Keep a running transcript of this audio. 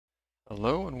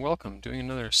Hello and welcome. Doing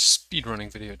another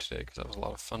speedrunning video today because that was a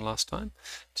lot of fun last time.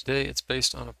 Today it's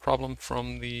based on a problem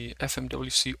from the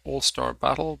FMWC All-Star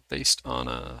Battle based on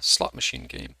a slot machine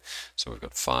game. So we've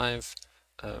got 5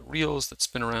 reels that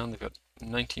spin around. They've got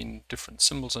 19 different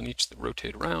symbols on each that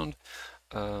rotate around.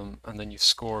 And then you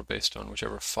score based on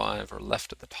whichever 5 are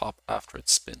left at the top after it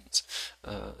spins.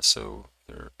 So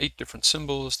there are 8 different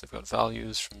symbols. They've got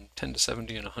values from 10 to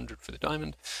 70 and 100 for the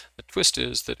diamond. The twist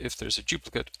is that if there's a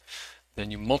duplicate, then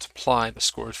you multiply the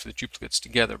scores for the duplicates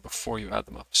together before you add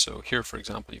them up. So here, for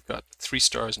example, you've got 3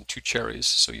 stars and 2 cherries,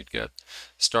 so you'd get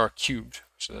star cubed,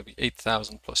 so that'd be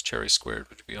 8,000 plus cherry squared,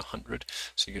 which would be 100.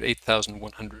 So you get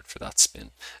 8,100 for that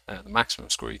spin. The maximum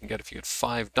score you can get if you get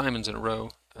 5 diamonds in a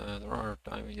row, there are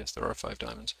 5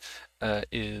 diamonds,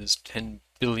 is 10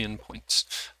 billion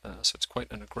points. So it's quite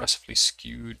an aggressively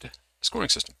skewed scoring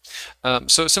system.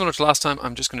 So similar to last time,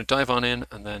 I'm just going to dive on in,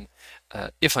 and then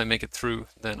if I make it through,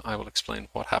 then I will explain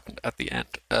what happened at the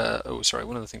end. Oh, sorry,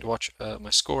 one other thing to watch. My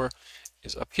score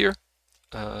is up here,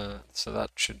 so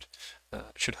that should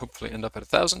hopefully end up at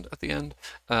 1,000 at the end.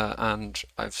 And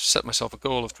I've set myself a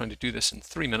goal of trying to do this in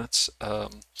 3 minutes.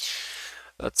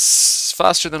 That's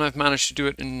faster than I've managed to do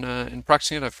it in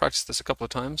practicing it. I've practiced this a couple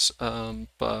of times,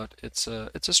 but it's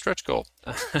a stretch goal.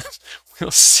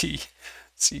 We'll see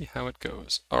how it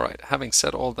goes. All right, having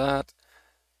said all that,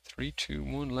 3, 2,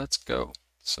 1, let's go.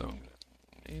 So I'm going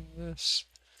to name this,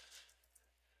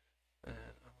 and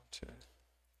I want to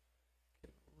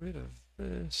get rid of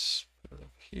this, put it up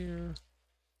here,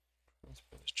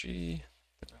 transpose G,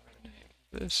 then I'm going to name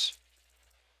this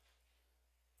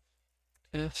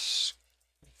S,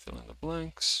 fill in the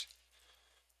blanks,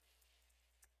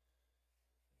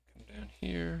 come down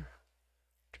here,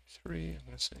 2, 3, I'm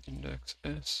going to say index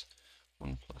S,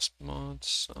 1 plus mod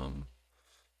sum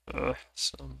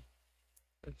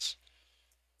it's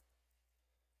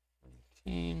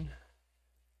 19,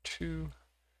 2,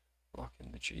 lock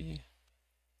in the G,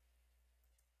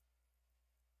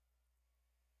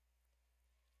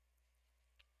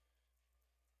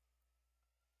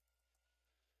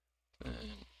 then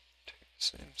take the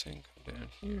same thing, come down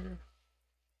here,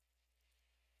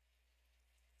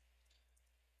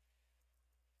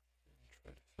 and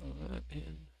try to fill that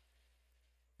in,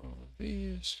 all of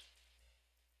these.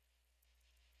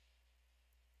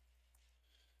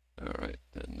 Alright,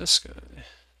 then this guy.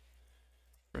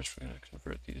 First we're going to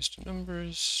convert these to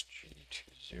numbers, G to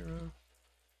 0.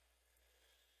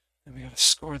 And we got to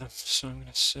score them, so I'm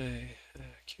going to say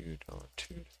Q$2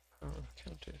 to the power of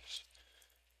counters.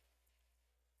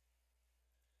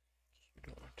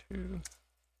 Q$2.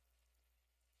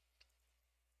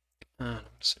 And I'm going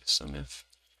to say sum if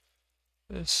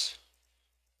this is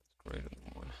greater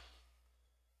than 1.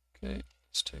 Okay,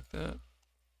 let's take that,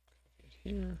 copy it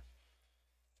here.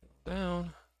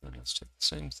 Down, then let's take the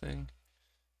same thing,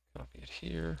 copy it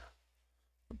here.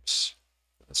 Oops,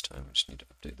 this time I just need to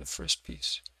update the first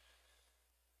piece.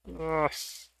 Not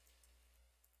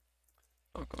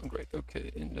going great.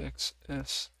 Okay, index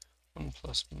S, 1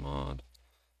 plus mod,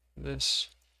 this,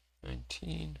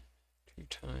 19, 2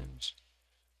 times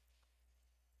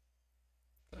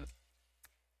that.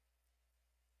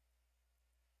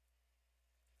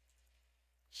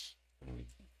 And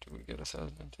do we get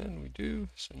 1,010? We do.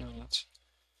 So now let's,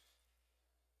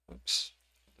 oops,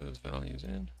 put those values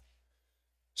in.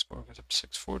 Score goes up to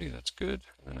 640. That's good.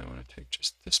 And then I want to take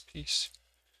just this piece,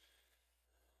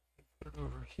 put it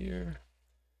over here.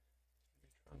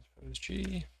 Transpose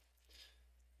G.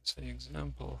 Say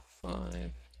example 5.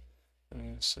 And I'm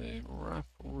going to say wrap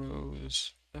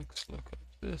rows X lookup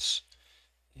this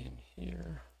in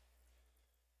here,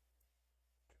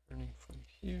 turning from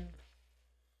here.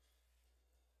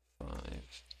 5,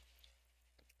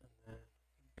 and then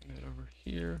bring it over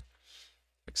here,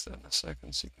 fix that in a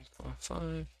second, sequence comma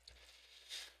 5.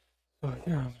 So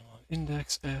here I'm on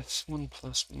index S, 1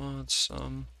 plus mod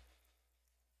sum,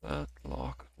 that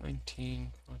lock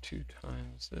 19, 2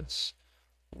 times this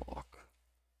lock.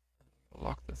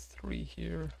 Lock the 3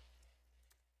 here,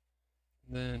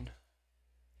 and then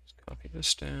just copy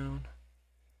this down.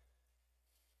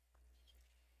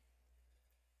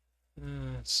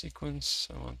 Sequence,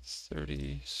 I want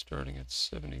 30, starting at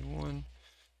 71.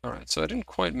 Alright, so I didn't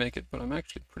quite make it, but I'm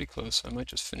actually pretty close, so I might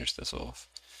just finish this off.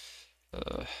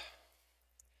 And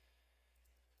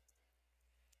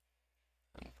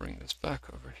bring this back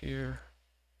over here.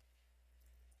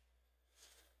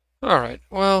 Alright,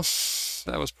 well,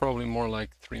 that was probably more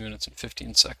like 3 minutes and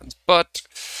 15 seconds, but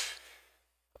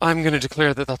I'm going to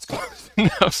declare that that's close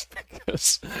enough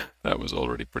because that was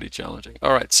already pretty challenging.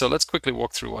 All right, so let's quickly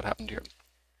walk through what happened here.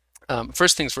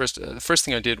 First things first, the first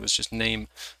thing I did was just name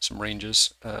some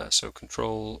ranges. So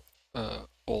Control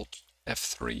Alt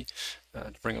F3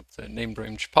 to bring up the named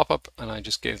range pop-up, and I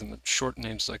just gave them as short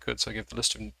names as I could. So I gave the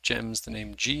list of gems the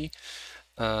name G,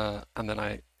 and then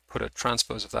I put a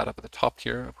transpose of that up at the top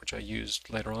here, which I used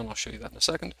later on. I'll show you that in a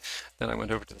second. Then I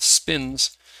went over to the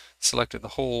spins, selected the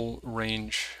whole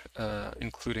range,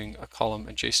 including a column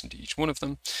adjacent to each one of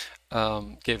them,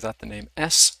 gave that the name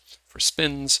S for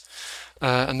spins,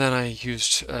 and then I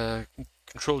used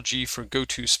Control G for go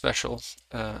to special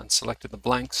and selected the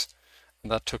blanks,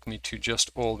 and that took me to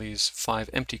just all these 5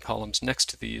 empty columns next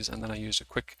to these, and then I used a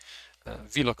quick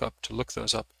VLOOKUP to look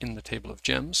those up in the table of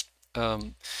gems.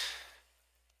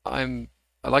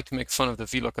 I like to make fun of the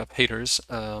VLOOKUP haters,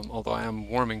 although I am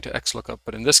warming to XLOOKUP,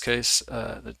 but in this case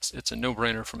it's a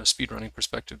no-brainer from a speedrunning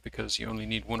perspective because you only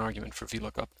need one argument for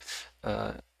VLOOKUP.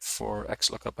 For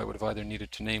XLOOKUP I would have either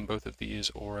needed to name both of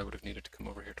these or I would have needed to come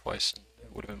over here twice and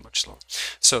it would have been much slower.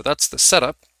 So that's the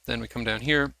setup. Then we come down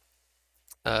here.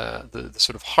 The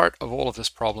sort of heart of all of this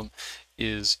problem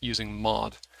is using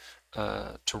mod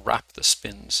to wrap the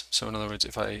spins. So in other words,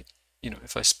 if I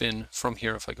spin from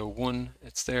here, if I go 1,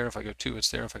 it's there. If I go 2, it's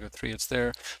there. If I go 3, it's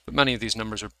there. But many of these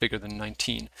numbers are bigger than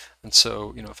 19. And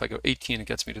so, if I go 18, it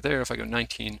gets me to there. If I go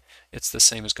 19, it's the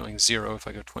same as going 0. If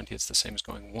I go 20, it's the same as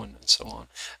going 1, and so on.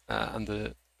 And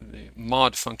the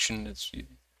mod function is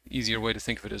easier way to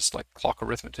think of it is like clock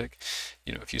arithmetic.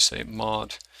 If you say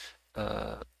mod,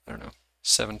 I don't know,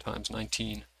 7 times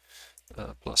 19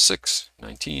 plus 6,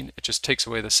 19, it just takes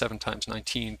away the 7 times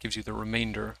 19, gives you the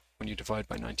remainder when you divide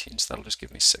by 19, so that'll just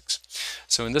give me 6.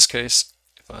 So in this case,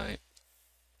 if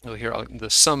the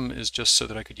sum is just so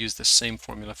that I could use the same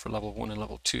formula for level 1 and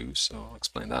level 2, so I'll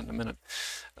explain that in a minute.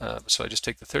 So I just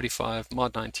take the 35,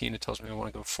 mod 19, it tells me I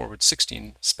want to go forward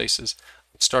 16 spaces.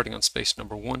 I'm starting on space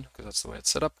number 1, because that's the way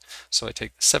it's set up. So I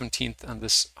take the 17th, and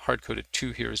this hard-coded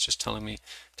 2 here is just telling me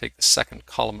take the second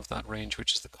column of that range,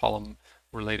 which is the column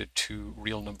related to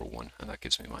real number 1, and that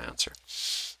gives me my answer.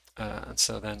 And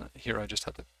so then here I just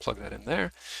have to plug that in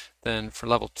there. Then for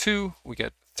level 2 we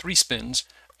get 3 spins,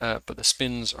 but the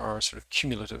spins are sort of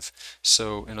cumulative.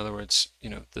 So in other words,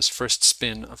 this first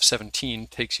spin of 17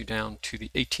 takes you down to the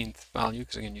 18th value,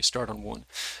 because again you start on 1.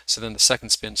 So then the second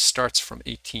spin starts from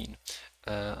 18.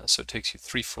 So it takes you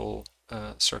 3 full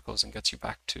circles and gets you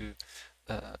back to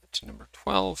number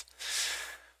 12.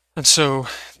 And so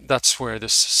that's where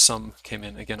this sum came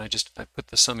in. Again, I put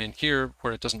the sum in here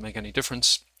where it doesn't make any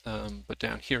difference. But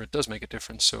down here it does make a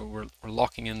difference, so we're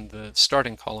locking in the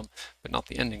starting column but not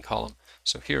the ending column.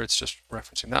 So here it's just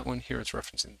referencing that one, here it's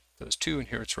referencing those 2, and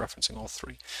here it's referencing all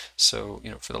 3. So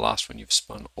for the last one you've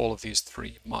spun all of these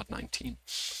 3 mod 19,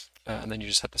 and then you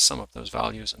just have to sum up those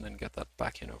values and then get that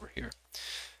back in over here,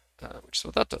 which is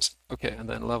what that does. Okay, and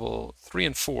then level 3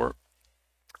 and 4,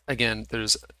 again,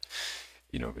 there's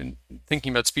in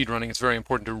thinking about speedrunning, it's very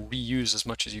important to reuse as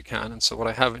much as you can. And so what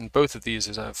I have in both of these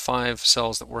is I have 5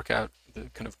 cells that work out the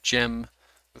kind of gem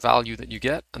value that you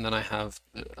get, and then I have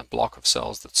a block of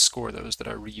cells that score those that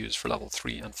I reuse for level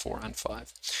 3 and 4 and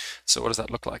 5. So what does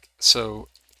that look like? So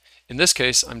in this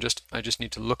case, I just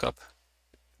need to look up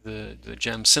the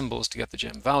gem symbols to get the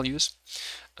gem values.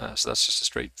 So that's just a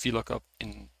straight VLOOKUP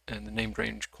in the named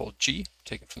range called G,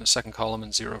 taken from the second column,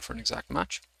 and 0 for an exact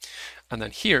match. And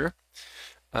then here,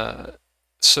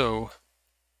 so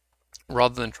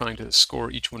rather than trying to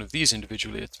score each one of these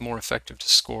individually, it's more effective to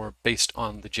score based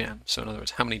on the gem. So in other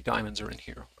words, how many diamonds are in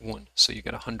here? 1. So you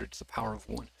get 100 to the power of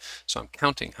 1. So I'm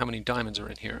counting how many diamonds are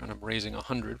in here, and I'm raising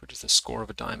 100, which is the score of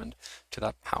a diamond, to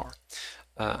that power.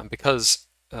 And because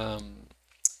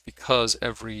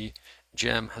every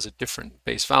gem has a different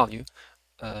base value,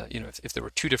 if there were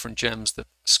 2 different gems that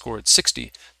scored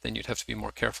 60, then you'd have to be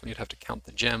more careful. You'd have to count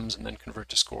the gems and then convert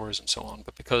to scores and so on.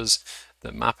 But because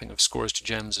the mapping of scores to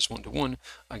gems is 1-to-1,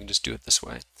 I can just do it this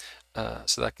way.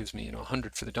 So that gives me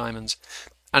 100 for the diamonds.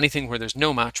 Anything where there's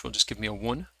no match will just give me a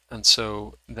 1, and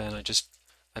so then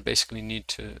I basically need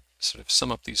to sort of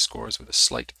sum up these scores with a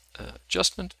slight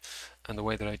adjustment, and the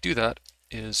way that I do that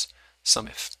is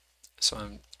SUMIF. So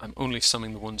I'm only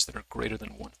summing the ones that are greater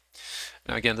than 1.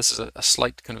 Now again, this is a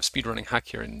slight kind of speedrunning hack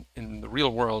here. In the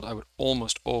real world, I would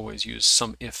almost always use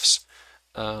SUMIFs,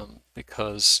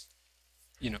 because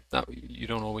that you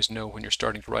don't always know when you're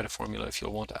starting to write a formula if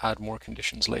you'll want to add more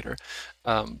conditions later.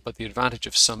 But the advantage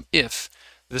of SUMIF,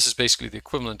 this is basically the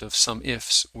equivalent of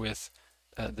SUMIFs with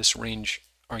this range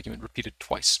argument repeated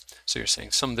twice. So you're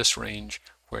saying sum this range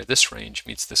where this range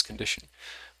meets this condition.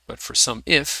 But for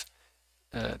SUMIF,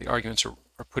 the arguments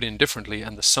are are put in differently,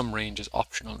 and the sum range is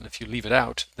optional. And if you leave it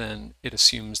out, then it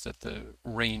assumes that the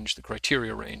range, the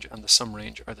criteria range, and the sum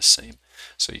range are the same.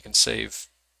 So you can save,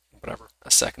 whatever,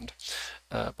 a second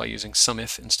by using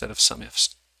SUMIF instead of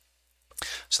SUMIFs.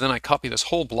 So then I copy this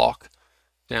whole block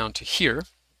down to here.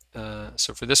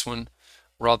 So for this one,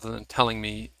 rather than telling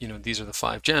me, these are the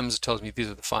 5 gems, it tells me these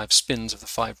are the 5 spins of the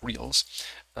 5 reels.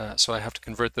 So I have to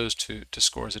convert those to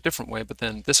scores a different way. But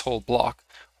then this whole block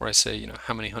where I say,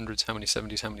 how many hundreds, how many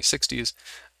 70s, how many 60s,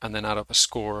 and then add up a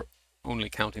score only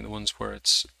counting the ones where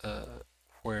it's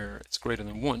greater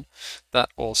than 1, that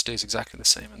all stays exactly the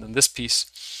same. And then this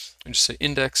piece, I just say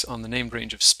index on the named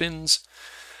range of spins.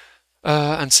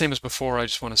 And same as before, I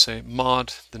just want to say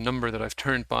mod the number that I've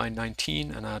turned by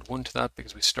 19 and add 1 to that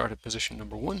because we start at position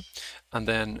number 1. And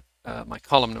then my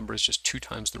column number is just 2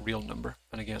 times the real number.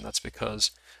 And again, that's because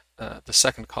the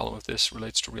second column of this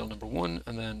relates to real number 1,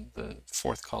 and then the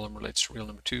fourth column relates to real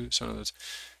number 2. So in other words,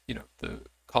 the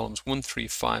columns 1, 3,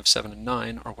 5, 7, and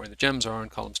 9 are where the gems are,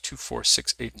 and columns 2, 4,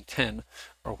 6, 8, and 10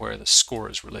 are where the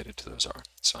scores related to those are.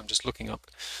 So I'm just looking up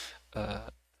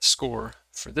score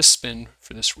for this spin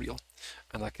for this reel,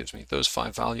 and that gives me those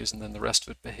 5 values, and then the rest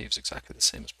of it behaves exactly the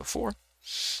same as before.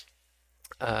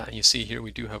 And you see here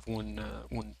we do have one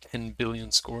 10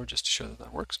 billion score, just to show that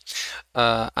that works.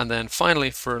 And then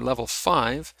finally for level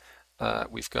 5,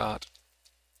 we've got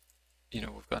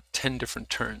 10 different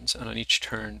turns, and on each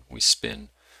turn we spin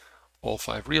all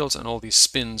 5 reels, and all these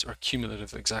spins are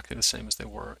cumulative, exactly the same as they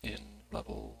were in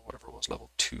level, whatever it was, level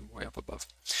 2, way up above.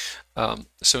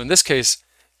 So in this case,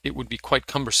 it would be quite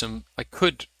cumbersome. I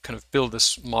could kind of build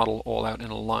this model all out in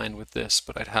a line with this,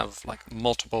 but I'd have like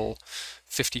multiple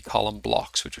 50-column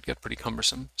blocks, which would get pretty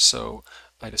cumbersome. So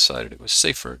I decided it was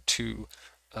safer to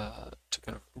kind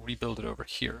of rebuild it over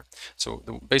here. So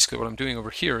basically what I'm doing over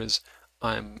here is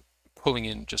I'm pulling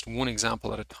in just one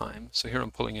example at a time. So here I'm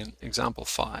pulling in example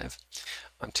 5.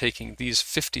 I'm taking these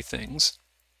 50 things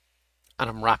and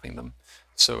I'm wrapping them.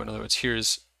 So in other words,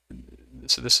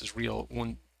 so this is reel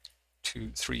 1,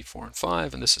 2, 3, 4, and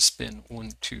 5, and this is spin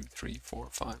 1, 2, 3, 4,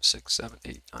 5, 6, 7,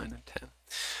 8, 9, and 10.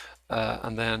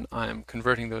 And then I'm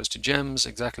converting those to gems,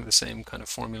 exactly the same kind of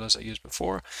formulas I used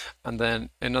before. And then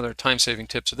another time-saving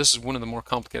tip, so this is one of the more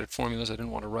complicated formulas. I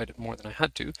didn't want to write it more than I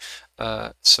had to.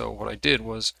 So what I did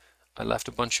was I left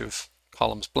a bunch of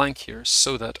columns blank here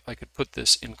so that I could put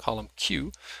this in column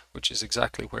Q, which is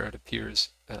exactly where it appears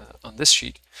on this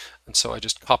sheet. And so I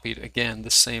just copied, again, the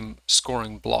same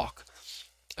scoring block,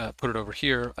 put it over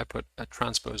here. I put a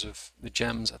transpose of the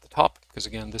gems at the top because,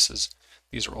 again,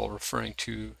 these are all referring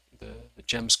to the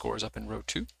gem scores up in row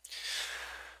 2.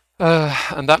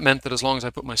 And that meant that as long as I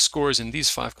put my scores in these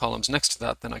 5 columns next to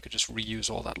that, then I could just reuse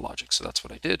all that logic. So that's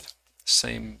what I did.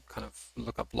 Same kind of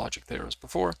lookup logic there as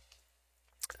before.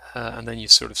 And then you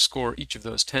sort of score each of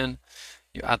those 10,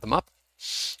 you add them up,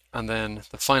 and then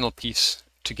the final piece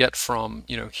to get from,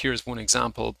 here's one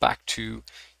example back to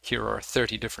here are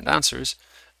 30 different answers.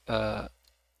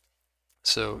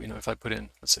 So, if I put in,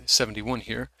 let's say 71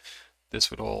 here, this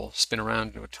would all spin around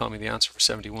and it would tell me the answer for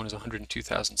 71 is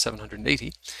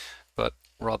 102,780. But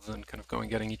rather than kind of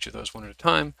getting each of those one at a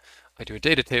time, I do a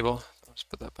data table. I'll just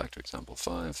put that back to example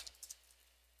 5.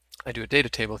 I do a data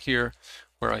table here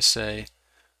where I say,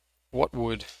 what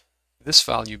would this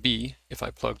value be if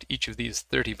I plugged each of these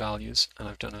 30 values, and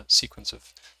I've done a sequence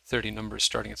of 30 numbers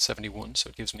starting at 71, so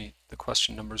it gives me the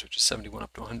question numbers, which is 71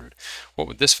 up to 100. What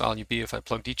would this value be if I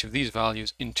plugged each of these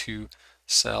values into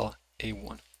cell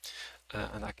A1?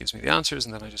 And that gives me the answers,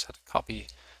 and then I just had to copy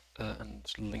and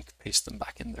link paste them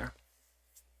back in there.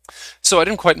 So I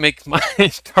didn't quite make my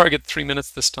target 3 minutes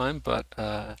this time, but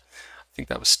I think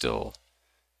that was still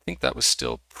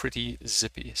pretty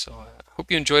zippy. So I hope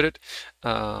you enjoyed it.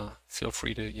 Feel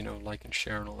free to like and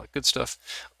share and all that good stuff,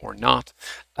 or not.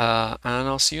 And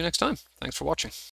I'll see you next time. Thanks for watching.